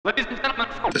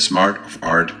the Smart of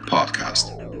Art podcast.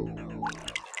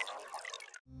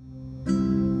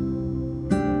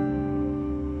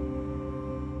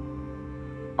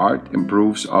 Art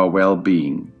improves our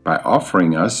well-being by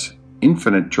offering us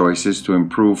infinite choices to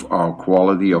improve our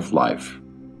quality of life.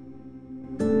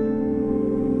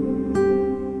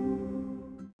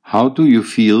 How do you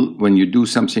feel when you do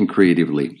something creatively?